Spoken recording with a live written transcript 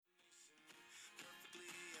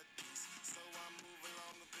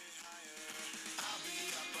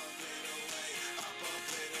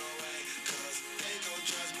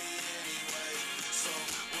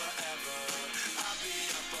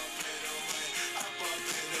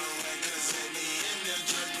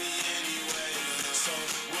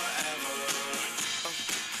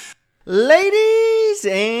Ladies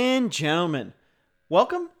and gentlemen,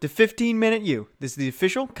 welcome to 15 Minute U. This is the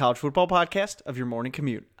official college football podcast of your morning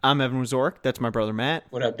commute. I'm Evan Wazorek. That's my brother Matt.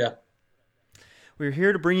 What up, Duh? We're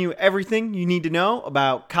here to bring you everything you need to know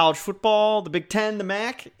about college football, the Big Ten, the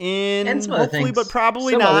MAC, in And some other hopefully, things. but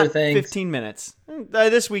probably Some other not, things. 15 minutes.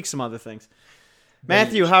 This week, some other things.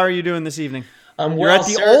 Matthew, how are you doing this evening? Well, You're at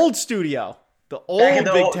the sir. old studio. The old Back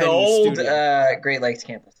at Big Ten the old studio. Great Lakes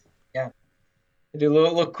campus. Yeah. Do a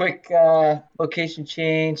little quick location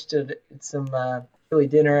change to some Philly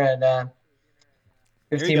dinner at There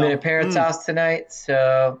you 15-minute go. parents' house tonight.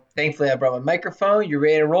 So thankfully I brought my microphone. You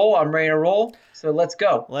ready to roll? I'm ready to roll. So let's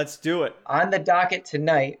go. Let's do it. On the docket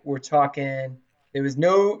tonight, we're talking. There was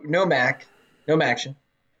no MAC, no action,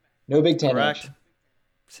 no Big Ten Correct. action.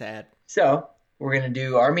 Sad. So we're gonna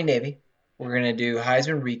do Army Navy. We're gonna do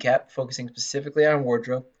Heisman recap, focusing specifically on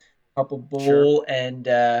wardrobe, couple bowl and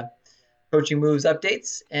coaching moves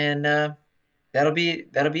updates, and that'll be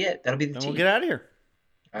it. That'll be the Then team. we'll get out of here.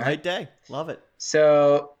 All Night right. day. Love it.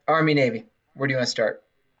 So Army Navy. Where do you want to start?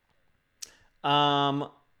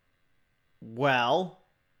 Well,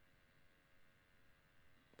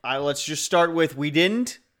 let's just start with we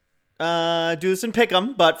didn't do this in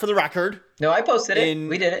Pick'em, but for the record, No, I posted it.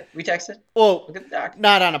 We did it. We texted. well, Look at the doc.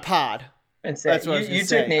 not on a pod. And say, That's what I was you going to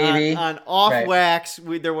say. took Navy. On off Right. wax,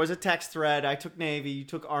 there was a text thread. I took Navy. You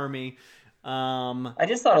took Army. I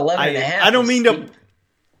just thought 11 and a half. I don't was mean steep.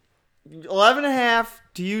 to. 11 and a half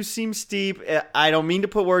to you seems steep. I don't mean to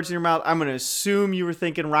put words in your mouth. I'm going to assume you were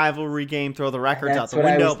thinking rivalry game, throw the records That's out the what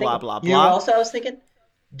I window, was blah, thinking. blah, You know blah. what else I was thinking?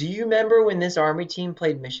 Do you remember when this Army team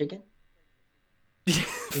played Michigan?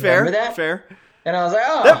 Fair, remember that? fair. And I was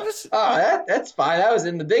like, that's fine. That was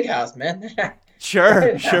in the big house, man. Sure, Not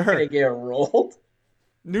gonna sure. get rolled.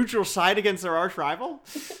 Neutral side against their arch rival?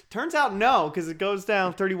 Turns out no, because it goes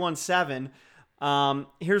down 31-7.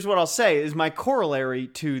 Here's what I'll say is my corollary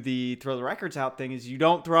to the throw the records out thing is you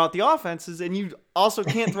don't throw out the offenses, and you also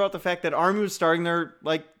can't throw out the fact that Army was starting their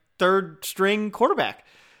third string quarterback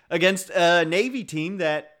against a Navy team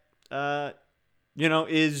that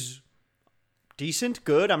is decent,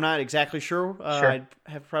 good. I'm not exactly sure. Sure.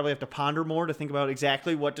 I'd probably have to ponder more to think about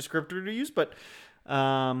exactly what descriptor to use, but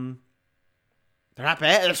they're not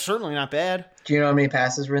bad. They're certainly not bad. Do you know how many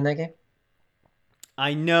passes were in that game?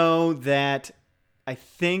 I know that I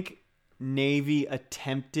think Navy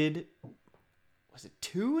attempted, was it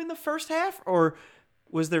 2 in the first half, or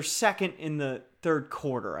was there second in the third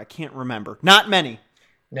quarter? I can't remember. Not many.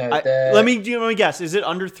 No, Let me guess. Is it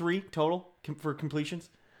under 3 total for completions?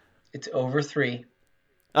 it's over 3.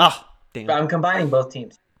 Oh, damn. But I'm combining both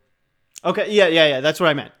teams. Okay, yeah. That's what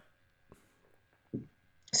I meant.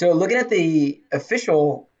 So looking at the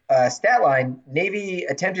official stat line, Navy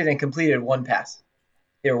attempted and completed 1 pass.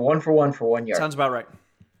 They were 1 for 1 for 1 yard. Sounds about right.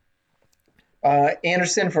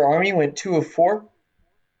 Anderson for Army went 2 of 4,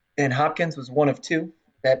 and Hopkins was 1 of 2.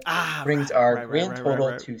 That brings our grand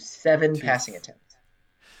total to 7 passing attempts.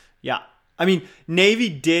 Yeah. I mean, Navy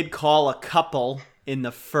did call a couple in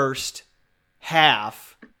the first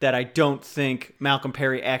half that I don't think Malcolm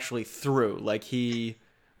Perry actually threw. Like, he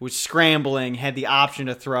was scrambling, had the option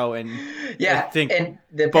to throw, and Yeah, I think and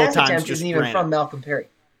the both pass times attempt just isn't even ran from it. Malcolm Perry.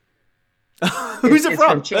 Who's it It's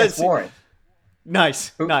from? Chance Warren.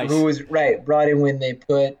 Nice. Who was brought in when they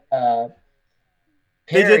put They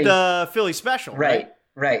Perry. did the Philly special, right?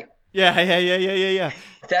 Right. Yeah.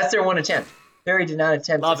 That's their 1 attempt. Perry did not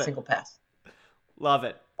attempt a single pass. Love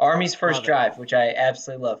it. Army's first Love it. drive, which I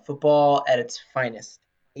absolutely love. Football at its finest.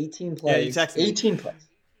 18 plays. Yeah, exactly. 18 plays.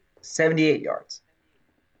 78 yards.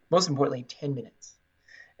 Most importantly, 10 minutes.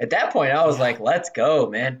 At that point, I was like, let's go,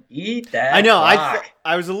 man. Eat that I know. clock.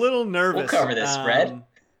 I was a little nervous. We'll cover this spread.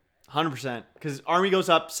 100%. Because Army goes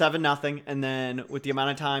up 7-0, and then with the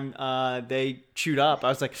amount of time they chewed up, I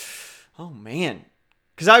was like, oh, man.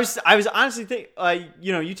 Because I was honestly thinking,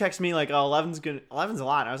 you text me like, oh, 11's a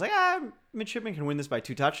lot. And I was like, Midshipman can win this by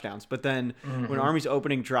 2 touchdowns. But then when Army's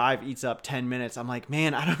opening drive eats up 10 minutes, I'm like,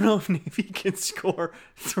 man, I don't know if Navy can score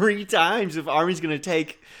 3 times if Army's going to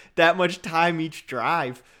take that much time each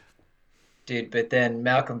drive. Dude, but then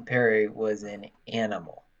Malcolm Perry was an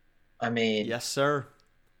animal. I mean, Yes, sir.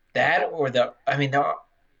 that or the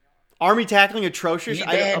Army tackling atrocious. They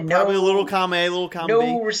I had probably a no- little column A, a little column no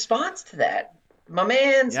B. response to that. My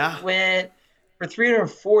man's Yeah. went for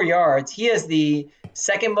 304 yards. He has the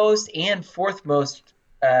second most and fourth most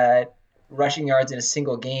rushing yards in a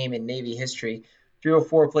single game in Navy history.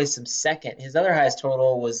 304 placed him second. His other highest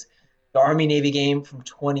total was the Army-Navy game from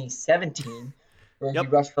 2017, where he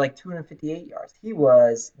rushed for like 258 yards. He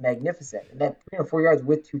was magnificent. And that 304 yards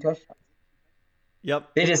with 2 touchdowns. Yep.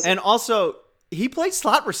 They just And also, he played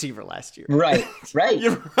slot receiver last year. Right.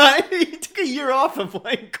 You're right. He took a year off of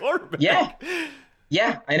playing quarterback.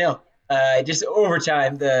 Yeah, I know. Just over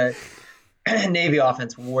time, the Navy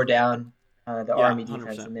offense wore down the Army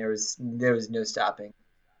defense, 100%. and there was no stopping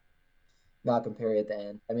Malcolm Perry at the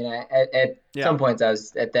end. I mean, at some points, I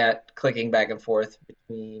was at that clicking back and forth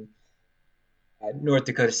between North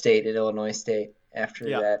Dakota State and Illinois State after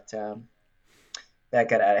that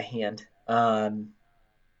got out of hand.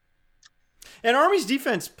 And Army's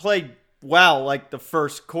defense played well, like the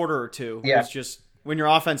first quarter or two. Yeah. It's just when your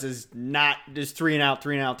offense is not just 3 and out,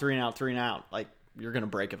 3 and out, 3 and out, 3 and out, like you're going to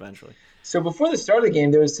break eventually. So before the start of the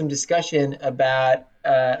game, there was some discussion about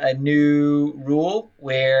a new rule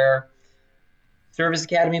where service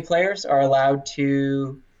academy players are allowed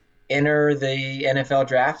to enter the NFL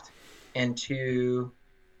draft and to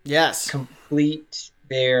complete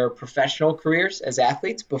their professional careers as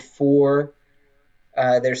athletes before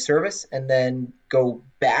their service, and then go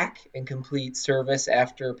back and complete service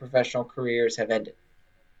after professional careers have ended.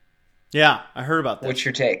 Yeah, I heard about that. What's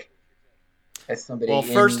your take as somebody well,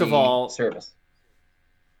 first in of the all, service?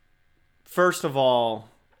 First of all,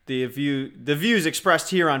 the views expressed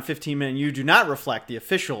here on 15 Minute You do not reflect the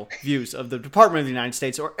official views of the Department of the United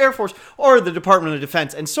States or Air Force or the Department of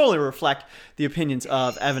Defense, and solely reflect the opinions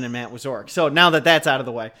of Evan and Matt Wazorek. So now that that's out of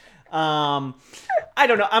the way, I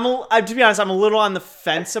don't know. To be honest, I'm a little on the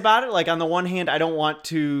fence about it. Like, on the one hand, I wouldn't want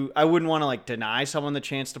to like deny someone the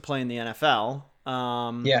chance to play in the NFL.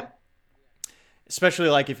 Especially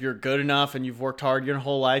like if you're good enough and you've worked hard your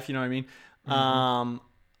whole life, you know what I mean? Mm-hmm.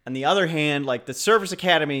 On the other hand, like the service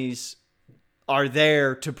academies are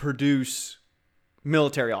there to produce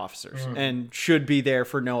military officers and should be there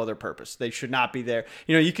for no other purpose. They should not be there.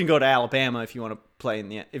 You know, you can go to Alabama if you want to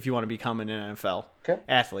play if you want to become an NFL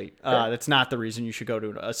athlete. That's not the reason you should go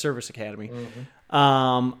to a service academy.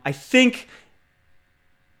 I think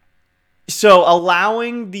so.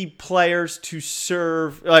 Allowing the players to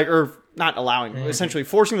serve, or not allowing, essentially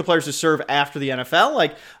forcing the players to serve after the NFL.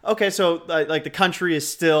 Like, okay, so like the country is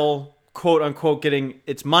still quote unquote getting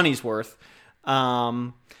its money's worth.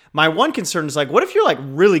 My one concern is like, what if you're like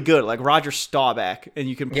really good, like Roger Staubach, and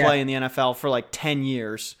you can play in the NFL for like 10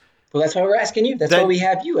 years? Well, that's why we're asking you. That's why we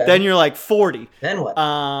have you. Evan. Then you're like 40. Then what?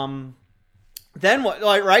 Then what?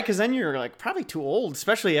 Like, right? Because then you're like probably too old,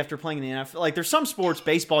 especially after playing in the NFL. Like, there's some sports,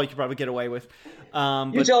 baseball, you could probably get away with.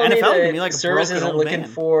 But you're telling NFL me can be like a service broken isn't old looking man.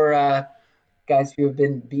 for guys who have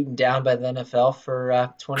been beaten down by the NFL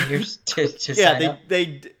for 20 years to sign up?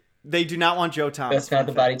 They do not want Joe Thomas. That's not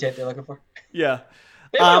the body type they're looking for? Yeah.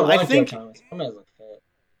 I think Joe Thomas. I'm gonna look fit.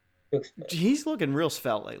 He's looking real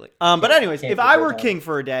svelte lately. But anyways, if I were king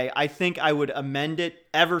for a day, I think I would amend it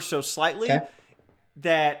ever so slightly. Okay.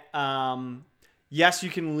 That yes, you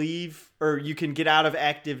can leave or you can get out of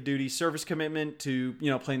active duty service commitment to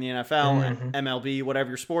play in the NFL and MLB, whatever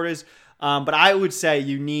your sport is. But I would say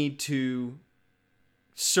you need to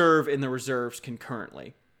serve in the reserves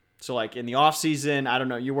concurrently. So, like, in the offseason, I don't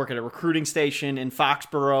know, you work at a recruiting station in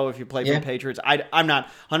Foxborough if you play for the Patriots. I'm not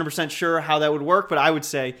 100% sure how that would work, but I would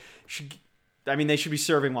say they should be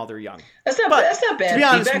serving while they're young. That's not bad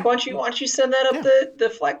feedback. Why don't you send that up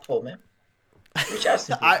the flagpole, man? Reach out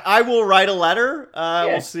to I will write a letter.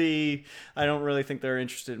 We'll see. I don't really think they're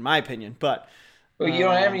interested, in my opinion. But you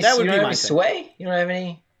don't have any. You don't have any sway. You don't have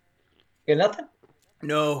any. You got nothing.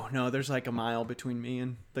 No. There's like a mile between me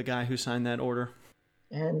and the guy who signed that order.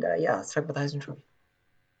 And let's talk about the Heisman Trophy.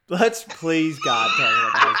 Let's please God talk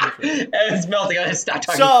about the Heisman Trophy. It's melting. Stop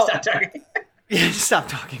talking. Stop talking. Yeah, stop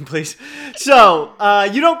talking, please. So,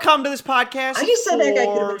 you don't come to this podcast. I just said that guy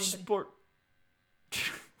could have sport.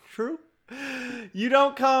 True. You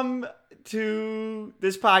don't come to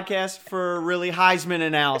this podcast for really Heisman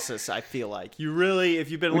analysis. I feel like you really,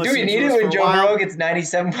 if you've been listening. Do we need it when Joe Burrow gets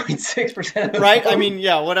 97.6%? Right? I mean,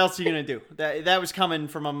 yeah. What else are you gonna do? That was coming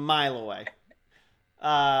from a mile away.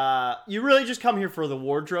 You really just come here for the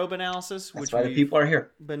wardrobe analysis, which why the people are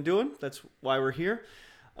here. Been doing. That's why we're here.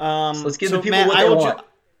 So let's give the people Matt, what they want.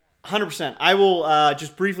 100%. I will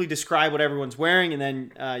just briefly describe what everyone's wearing, and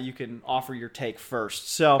then you can offer your take first.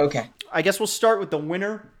 So, okay. I guess we'll start with the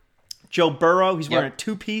winner, Joe Burrow. He's wearing a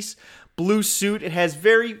two-piece blue suit. It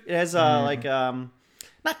has not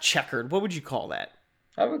checkered. What would you call that?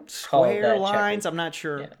 I would call square that lines. Checkered. I'm not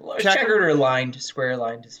sure. Yeah. Checkered or lined. Square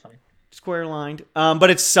lined is fine. Square lined, but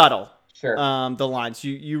it's subtle. Sure. The lines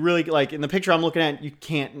you really like in the picture I'm looking at. You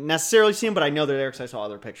can't necessarily see them, but I know they're there because I saw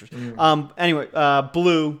other pictures. Anyway,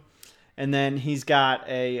 blue, and then he's got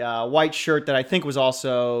a white shirt that I think was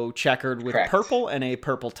also checkered with purple and a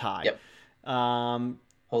purple tie. Yep.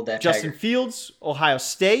 Hold that. Justin Tiger. Fields, Ohio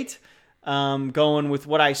State. Going with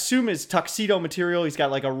what I assume is tuxedo material. He's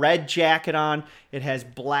got like a red jacket on. It has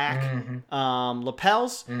black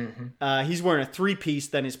lapels. He's wearing a 3-piece.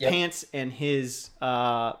 Then his pants and his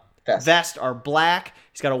vest are black.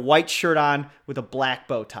 He's got a white shirt on with a black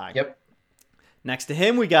bow tie. Yep. Next to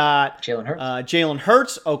him, we got Jalen Hurts. Jalen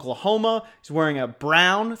Hurts, Oklahoma. He's wearing a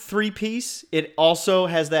brown 3-piece. It also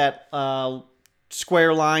has that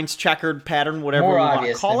square lines, checkered pattern, whatever More we want to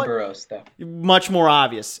obvious call than it. Burrow's, though. Much more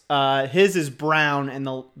obvious. His is brown, and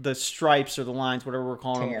the stripes or the lines, whatever we're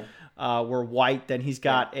calling them, were white. Then he's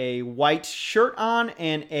got a white shirt on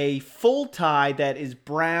and a full tie that is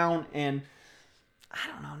brown, and I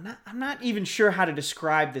don't know. I'm not even sure how to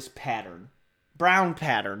describe this pattern. Brown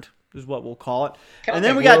patterned is what we'll call it. Kind And of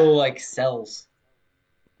then like we got little, like cells.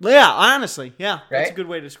 Yeah, honestly, yeah, Right? that's a good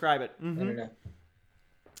way to describe it. I don't know.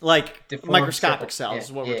 Like Deformed microscopic circles. cells Yeah,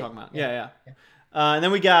 is what yeah, we're talking about. yeah. Yeah. And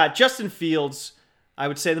then we got Justin Fields. I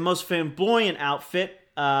would say the most flamboyant outfit.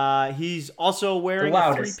 He's also wearing a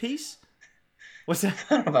loudest. 3-piece. What's that?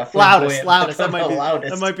 I don't know about Loudest. flamboyant, That but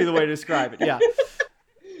that might be the way to describe it. Yeah.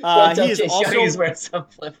 Well, he is Chase Young also is wearing some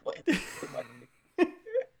flamboyant.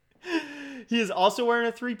 he is also wearing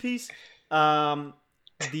a 3-piece.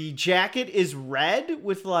 The jacket is red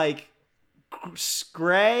with like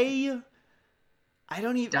gray. I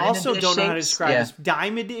don't even also Diamond-ish don't know how to shapes? describe Yeah. this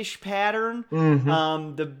diamond-ish pattern.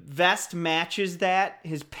 The vest matches that.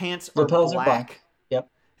 His pants are Lapels black. are black. Yep.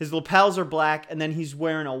 His lapels are black, and then he's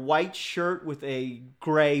wearing a white shirt with a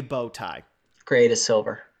gray bow tie. Gray to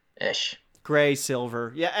silver-ish. Gray,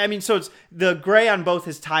 silver. Yeah, I mean, so it's the gray on both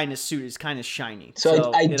his tie and his suit is kind of shiny.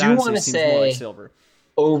 So I it do honestly wanna seems more like say- silver.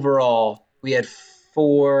 Overall, we had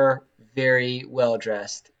 4 very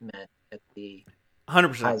well-dressed men at the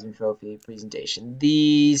 100%. Heisman Trophy presentation.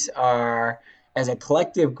 These are, as a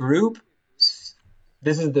collective group,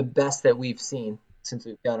 this is the best that we've seen since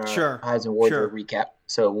we've done our Sure, Heisman Awards sure. recap.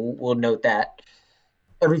 So we'll note that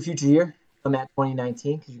every future year. I'm at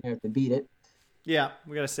 2019 because you're going to have to beat it. Yeah,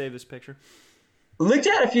 we got to save this picture. Looked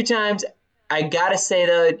at it a few times. I got to say,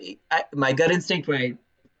 though, my gut instinct when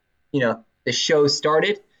the show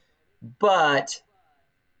started,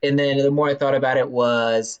 and then the more I thought about it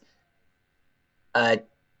was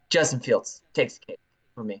Justin Fields takes the cake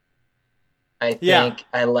for me. I think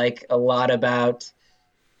I like a lot about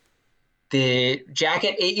the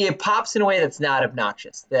jacket. It pops in a way that's not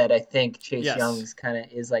obnoxious, that I think Chase Young's kind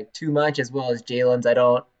of is like too much, as well as Jalen's. I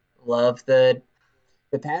don't love the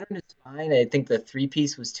pattern is fine. I think the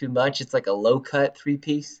 3-piece was too much. It's like a low cut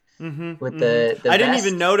 3-piece with the I didn't vest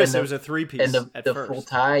even notice and it was a 3-piece and at the first. full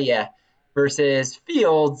tie, yeah. Versus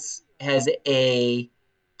Fields has a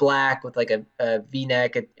black with like a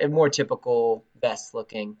V-neck, a more typical vest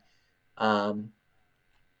looking 3rd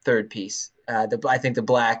piece. I think the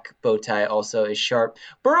black bow tie also is sharp.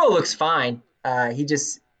 Burrow looks fine. He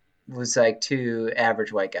just was like too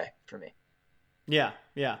average white guy for me. Yeah.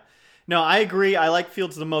 No, I agree. I like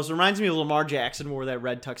Fields the most. It reminds me of Lamar Jackson, wore that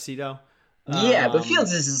red tuxedo. Yeah, but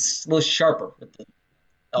Fields is a little sharper with the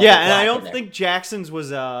and I don't think Jackson's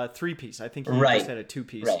was a 3-piece. I think he just had a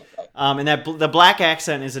 2-piece. Right. And that the black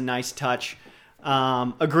accent is a nice touch.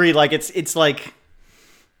 Agreed. Like it's like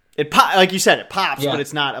like you said, it pops, but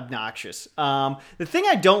it's not obnoxious. The thing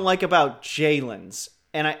I don't like about Jalen's,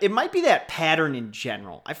 and it might be that pattern in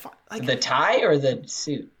general. I find like the tie or the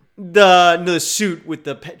suit. The suit with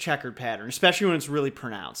the checkered pattern, especially when it's really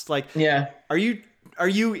pronounced. Like, are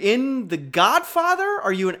you in The Godfather?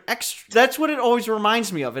 Are you an extra? That's what it always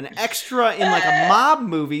reminds me of. An extra in like a mob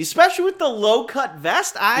movie, especially with the low cut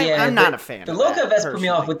vest. I'm not a fan. The of low cut vest personally. put me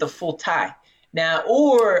off with the full tie. Now,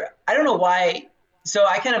 or I don't know why. So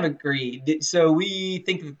I kind of agree. So we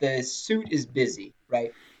think that the suit is busy,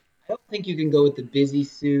 right? I don't think you can go with the busy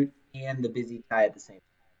suit and the busy tie at the same time.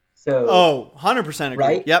 So 100% agree.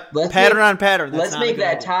 Right? Yep. Pattern on pattern. That's let's not a make good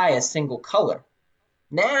that idea. tie a single color.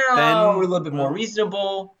 Now Then- we're a little bit more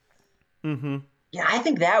reasonable. Mm-hmm. Yeah, I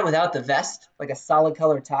think that without the vest, like a solid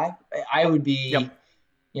color tie, I would be, Yep.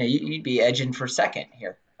 You'd be edging for second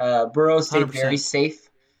here. Burrow stayed 100%. very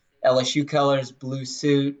safe. LSU colors, blue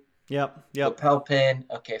suit, Yep. lapel pin.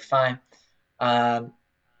 Okay, fine.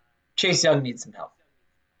 Chase Young needs some help.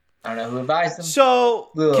 I don't know who advised him. So,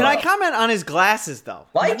 Ugh. can I comment on his glasses though?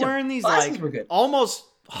 Liked He's him. wearing these Glasses like were good. almost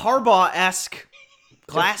Harbaugh-esque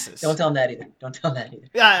glasses. Don't tell him that either. Don't tell him that either.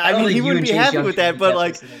 Yeah, I don't mean, think he you wouldn't and be Chase happy Young with should that, be but Netflix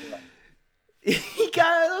like, and everything. he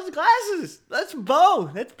got those glasses. That's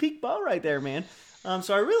Bo. That's peak Bo right there, man.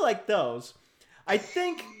 So I really like those. I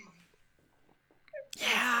think,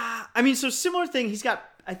 yeah. I mean, so similar thing. He's got.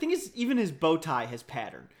 I think even his bow tie has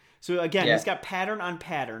pattern. So again, Yeah. he's got pattern on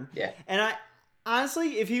pattern. Yeah. And I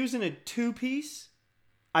honestly, if he was in a 2-piece,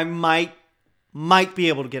 I might be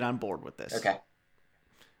able to get on board with this. Okay.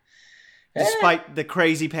 Despite the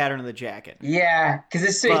crazy pattern of the jacket. Yeah, because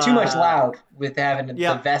it's too much loud with having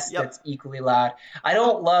the vest that's equally loud. I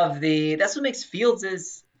don't love that's what makes Fields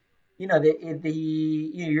is,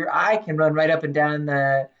 your eye can run right up and down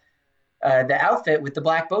the outfit with the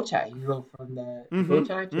black bow tie. You go from the bow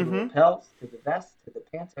tie to the lapels to the vest to the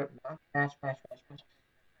pants. Match.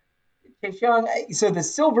 Chase Young. So the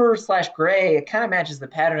silver/gray, it kind of matches the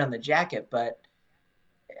pattern on the jacket, but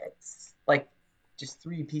it's like just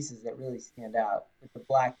three pieces that really stand out with the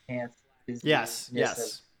black pants. Yes.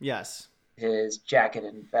 His jacket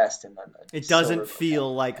and vest, and then it doesn't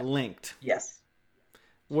feel like linked. Yes.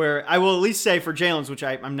 Where I will at least say for Jalen's, which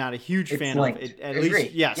I'm not a huge fan linked. of, at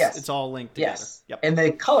least yes, it's all linked together. Yes. Yep. And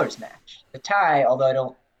the colors match. The tie, although I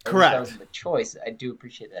don't. Correct. That wasn't the choice. I do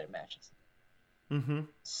appreciate that it matches. Mm-hmm.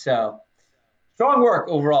 So. Strong work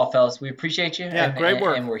overall, fellas. We appreciate you. Yeah, great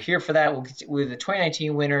work. And we're here for that. We're the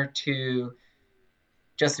 2019 winner to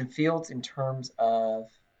Justin Fields in terms of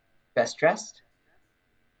best dressed.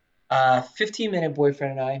 15-minute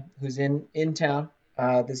boyfriend and I, who's in town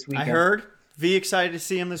this weekend. I heard. V excited to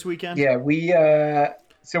see him this weekend. Yeah,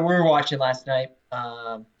 so we were watching last night.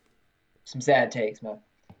 Some sad takes, man.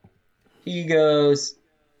 He goes,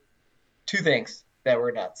 two things that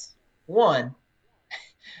were nuts. One,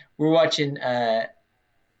 we're watching Ed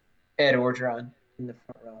Orgeron in the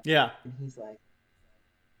front row. Yeah. And he's like,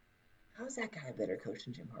 how is that guy a better coach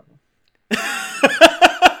than Jim Harbaugh?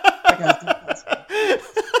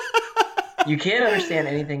 You can't understand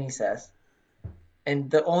anything he says.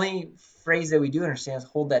 And the only phrase that we do understand is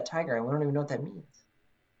hold that tiger, and we don't even know what that means.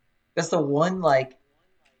 That's the one,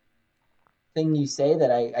 thing you say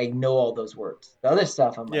that I know all those words. The other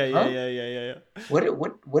stuff, I'm like, huh? Yeah. What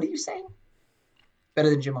are you saying? Better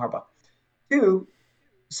than Jim Harbaugh. Two,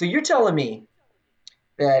 so you're telling me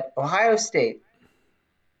that Ohio State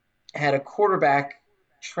had a quarterback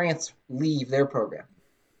leave their program,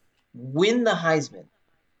 win the Heisman.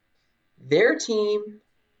 Their team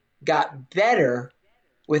got better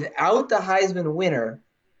without the Heisman winner,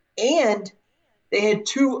 and they had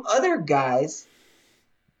two other guys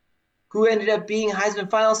who ended up being Heisman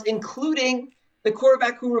finalists, including the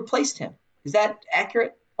quarterback who replaced him. Is that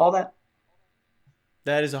accurate? All that?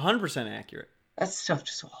 That is 100% accurate. That's stuff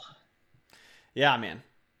just. Yeah, man.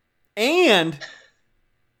 And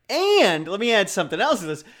let me add something else to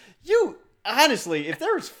this. You honestly, if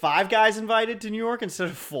there was 5 guys invited to New York instead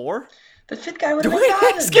of 4, the 5th guy would have been Dwayne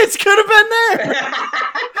Dobbins. Haskins could have been there.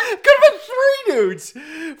 Could have been 3 dudes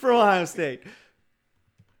from Ohio State.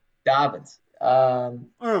 Dobbins.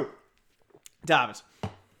 Dobbins.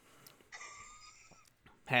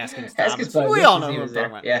 Haskins. We all know who I'm talking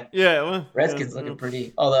about. Yeah. Well, Redskins looking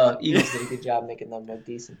pretty. Although Eagles did a good job making them look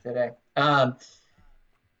decent today.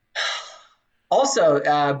 Also,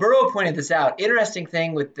 Burrow pointed this out. Interesting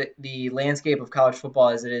thing with the landscape of college football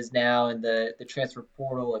as it is now and the transfer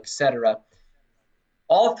portal, etc.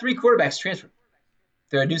 All 3 quarterbacks transferred.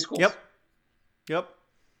 They're at new schools. Yep.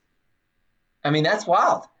 I mean, that's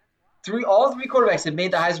wild. All 3 quarterbacks have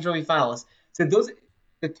made the Heisman Trophy finalists. So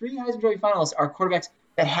the 3 Heisman Trophy finalists are quarterbacks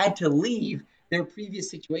that had to leave their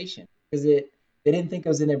previous situation because they didn't think it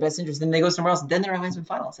was in their best interest. Then they go somewhere else, and then they're a Heisman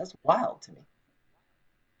finalist. That's wild to me.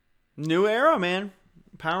 New era, man.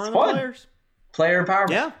 Power in the players. Player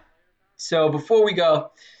empowerment. Yeah. So before we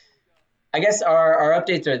go, I guess our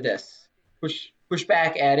updates are this. Push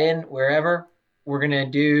back, add in, wherever. We're going to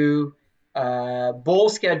do bowl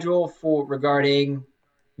schedule regarding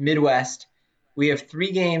Midwest. We have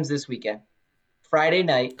 3 games this weekend. Friday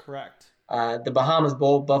night. Correct. The Bahamas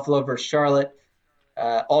Bowl, Buffalo versus Charlotte.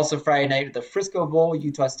 Also Friday night, the Frisco Bowl,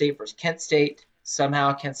 Utah State versus Kent State.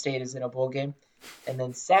 Somehow Kent State is in a bowl game. And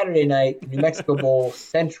then Saturday night, New Mexico Bowl,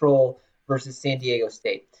 Central versus San Diego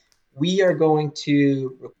State. We are going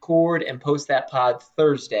to record and post that pod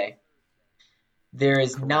Thursday. There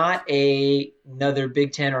is not another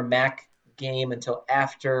Big Ten or MAC game until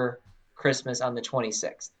after Christmas on the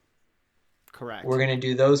 26th. Correct. We're going to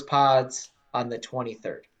do those pods on the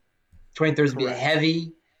 23rd. 23rd is going to be a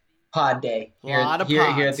heavy pod day here at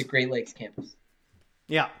the Great Lakes campus.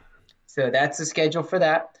 Yeah. So that's the schedule for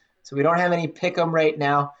that. So we don't have any pick'em right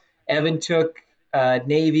now. Evan took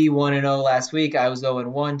Navy 1-0 last week. I was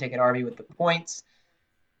 0-1, taking Army with the points.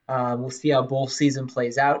 We'll see how bowl season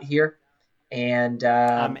plays out here. And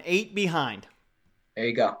I'm 8 behind. There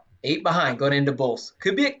you go. 8 behind going into bowls.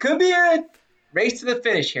 Could be a race to the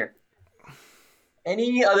finish here.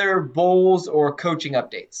 Any other bowls or coaching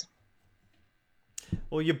updates?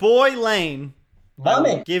 Well, your boy Lane,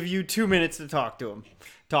 I'll give you 2 minutes to talk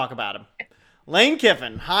about him. Lane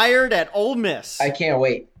Kiffin hired at Ole Miss. I can't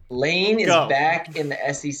wait. Lane is Go. back in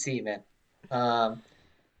the SEC, man.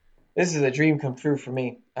 This is a dream come true for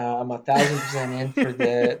me. I'm 1,000% in for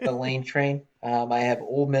the Lane train. I have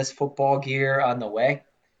Ole Miss football gear on the way.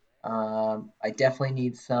 I definitely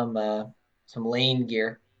need some Lane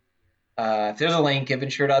gear. If there's a Lane Kiffin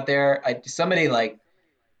shirt out there, somebody like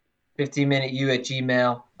 15minuteu at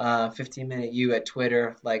Gmail, 15minuteu at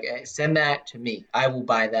Twitter, like send that to me. I will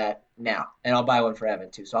buy that now, and I'll buy one for Evan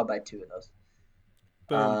too. So I'll buy 2 of those.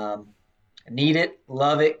 Boom. Need it,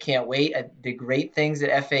 love it, can't wait. I did great things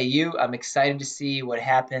at FAU. I'm excited to see what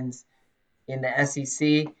happens in the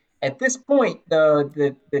SEC. At this point, though,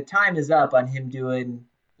 the time is up on him doing.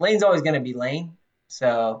 Lane's always going to be Lane,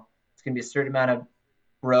 so it's going to be a certain amount of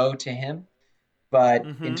bro to him. But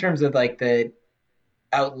in terms of like the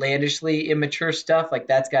outlandishly immature stuff, like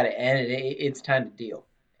that's got to end. It's time to deal.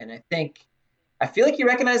 And I feel like he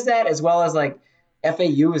recognized that, as well as like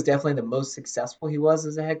FAU was definitely the most successful he was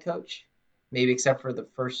as a head coach, maybe except for the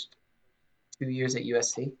first 2 years at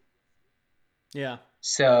USC. Yeah.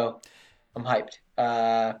 So I'm hyped.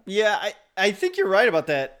 Yeah, I think you're right about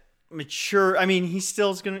that. Mature. I mean, he's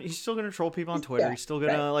still gonna troll people on Twitter. Yeah, He's still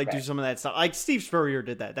gonna do some of that stuff. Like Steve Spurrier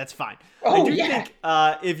did that. That's fine. Oh, I do yeah. think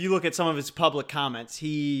if you look at some of his public comments,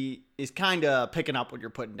 he is kind of picking up what you're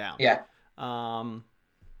putting down. Yeah. I'll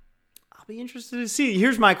be interested to see.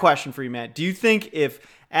 Here's my question for you, Matt. Do you think if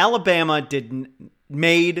Alabama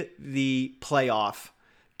made the playoff,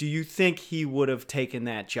 do you think he would have taken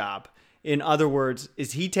that job? In other words,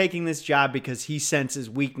 is he taking this job because he senses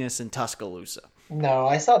weakness in Tuscaloosa? No,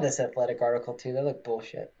 I saw this Athletic article too. That looked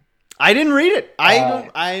bullshit. I didn't read it.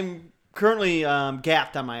 I'm currently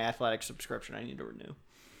gapped on my Athletic subscription. I need to renew.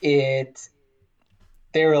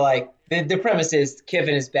 They were like, the premise is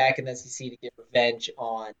Kiffin is back in the SEC to get revenge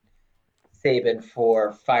on Saban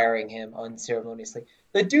for firing him unceremoniously.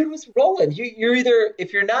 The dude was rolling. You're either,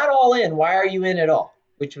 if you're not all in, why are you in at all?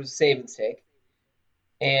 Which was Saban's take.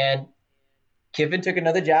 And Kiffin took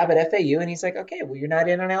another job at FAU, and he's like, okay, well, you're not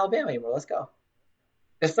in on Alabama anymore. Let's go.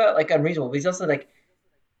 It's not like unreasonable, but he's also like,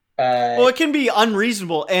 well, it can be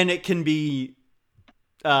unreasonable, and it can be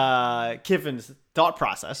Kiffin's thought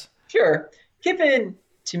process. Sure. Kiffin,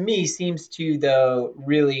 to me, seems to, though,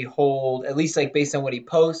 really hold, at least like based on what he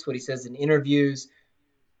posts, what he says in interviews,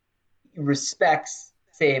 respects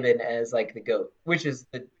Saban as like the GOAT, which is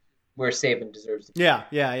where Saban deserves to be.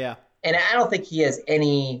 Yeah. And I don't think he has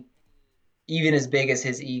any, even as big as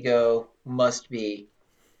his ego must be,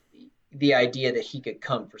 the idea that he could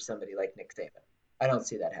come for somebody like Nick Saban. I don't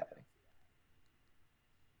see that happening.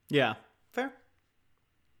 Yeah, fair.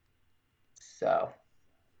 So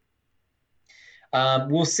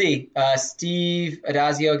we'll see. Steve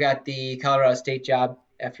Adazio got the Colorado State job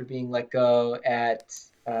after being let go at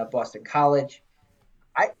Boston College.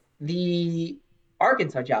 The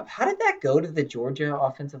Arkansas job, how did that go to the Georgia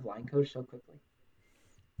offensive line coach so quickly?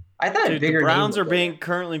 I thought Dude, a bigger the Browns name are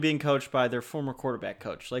currently being coached by their former quarterback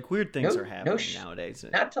coach. Like, weird things are happening nowadays.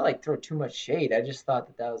 Not to like throw too much shade. I just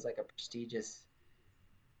thought that was like a prestigious.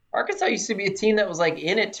 Arkansas used to be a team that was like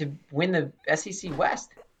in it to win the SEC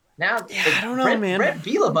West. Now, I don't know, man. Brett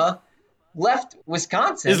Bielema left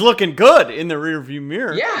Wisconsin. Is looking good in the rearview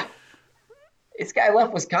mirror. Yeah, this guy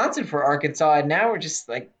left Wisconsin for Arkansas, and now we're just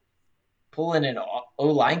like pulling an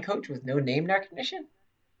O-line coach with no name recognition.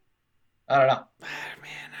 I don't know. Man,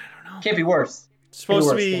 I don't know. Can't be worse. Supposed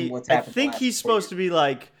to be. I think he's supposed to be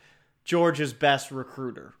like Georgia's best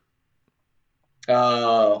recruiter.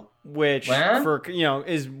 Oh, which for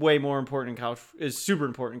is way more important in college. Is super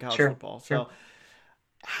important in college football. So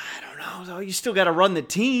I don't know. Though you still got to run the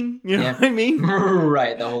team. You know what I mean?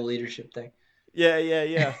 Right. The whole leadership thing.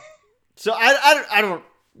 Yeah. So I don't.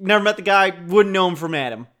 Never met the guy. Wouldn't know him from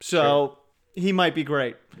Adam. So he might be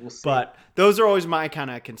great. We'll see. But those are always my kind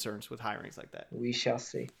of concerns with hirings like that. We shall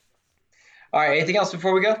see. All right. Anything else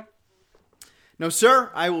before we go? No,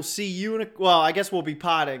 sir. I will see you I guess we'll be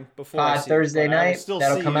potting before Thursday night.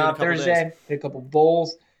 That'll come out Thursday. Hit a couple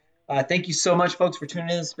bowls. Thank you so much, folks, for tuning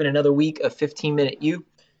in. It's been another week of 15-Minute U.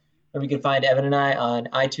 Where you can find Evan and I on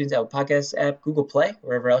iTunes, Apple Podcasts app, Google Play,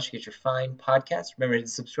 wherever else you get your fine podcasts. Remember to hit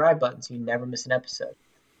the subscribe button so you never miss an episode.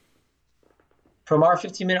 From our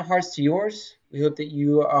 15-minute hearts to yours, we hope that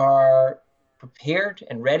you are prepared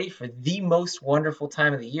and ready for the most wonderful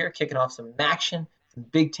time of the year, kicking off some action, some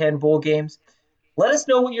Big Ten bowl games. Let us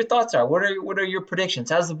know what your thoughts are. What are your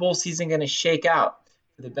predictions? How's the bowl season going to shake out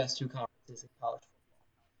for the best 2 conferences in college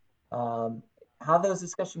football? How those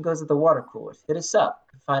discussion goes at the water coolers. Hit us up.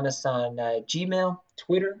 You can find us on Gmail,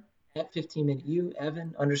 Twitter, at 15minuteu,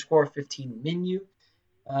 Evan _15minu.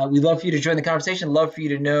 We'd love for you to join the conversation. Love for you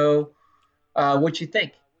to know what you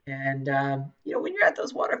think. And when you're at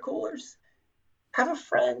those water coolers, have a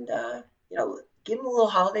friend. Give them a little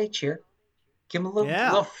holiday cheer. Give them a little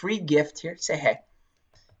Yeah. free gift here. Say, hey,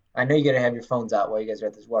 I know you got to have your phones out while you guys are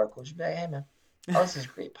at this water cooler. Just be like, hey man, oh, this is a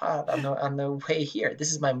great pod on the way here.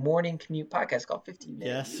 This is my morning commute podcast called 15 Minute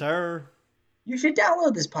Yes, Commute. sir. You should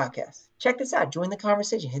download this podcast. Check this out. Join the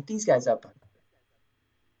conversation. Hit these guys up.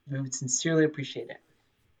 We would sincerely appreciate it.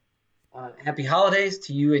 Happy holidays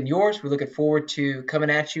to you and yours. We're looking forward to coming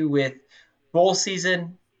at you with bowl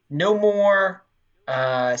season. No more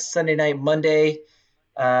Sunday night, Monday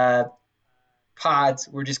uh, pods.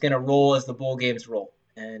 We're just going to roll as the bowl games roll.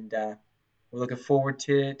 And we're looking forward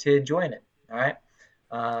to enjoying it. All right.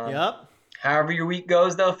 Um, Yep. However your week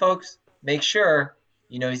goes, though, folks, make sure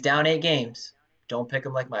he's down 8 games. Don't pick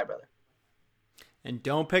him like my brother. And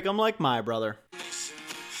don't pick them like my brother.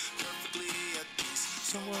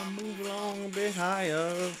 Someone move along a bit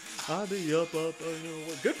higher. I'll be up.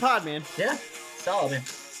 Good pod, man. Yeah, solid, man.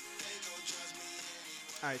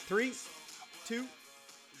 All right, 3, 2,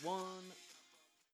 1.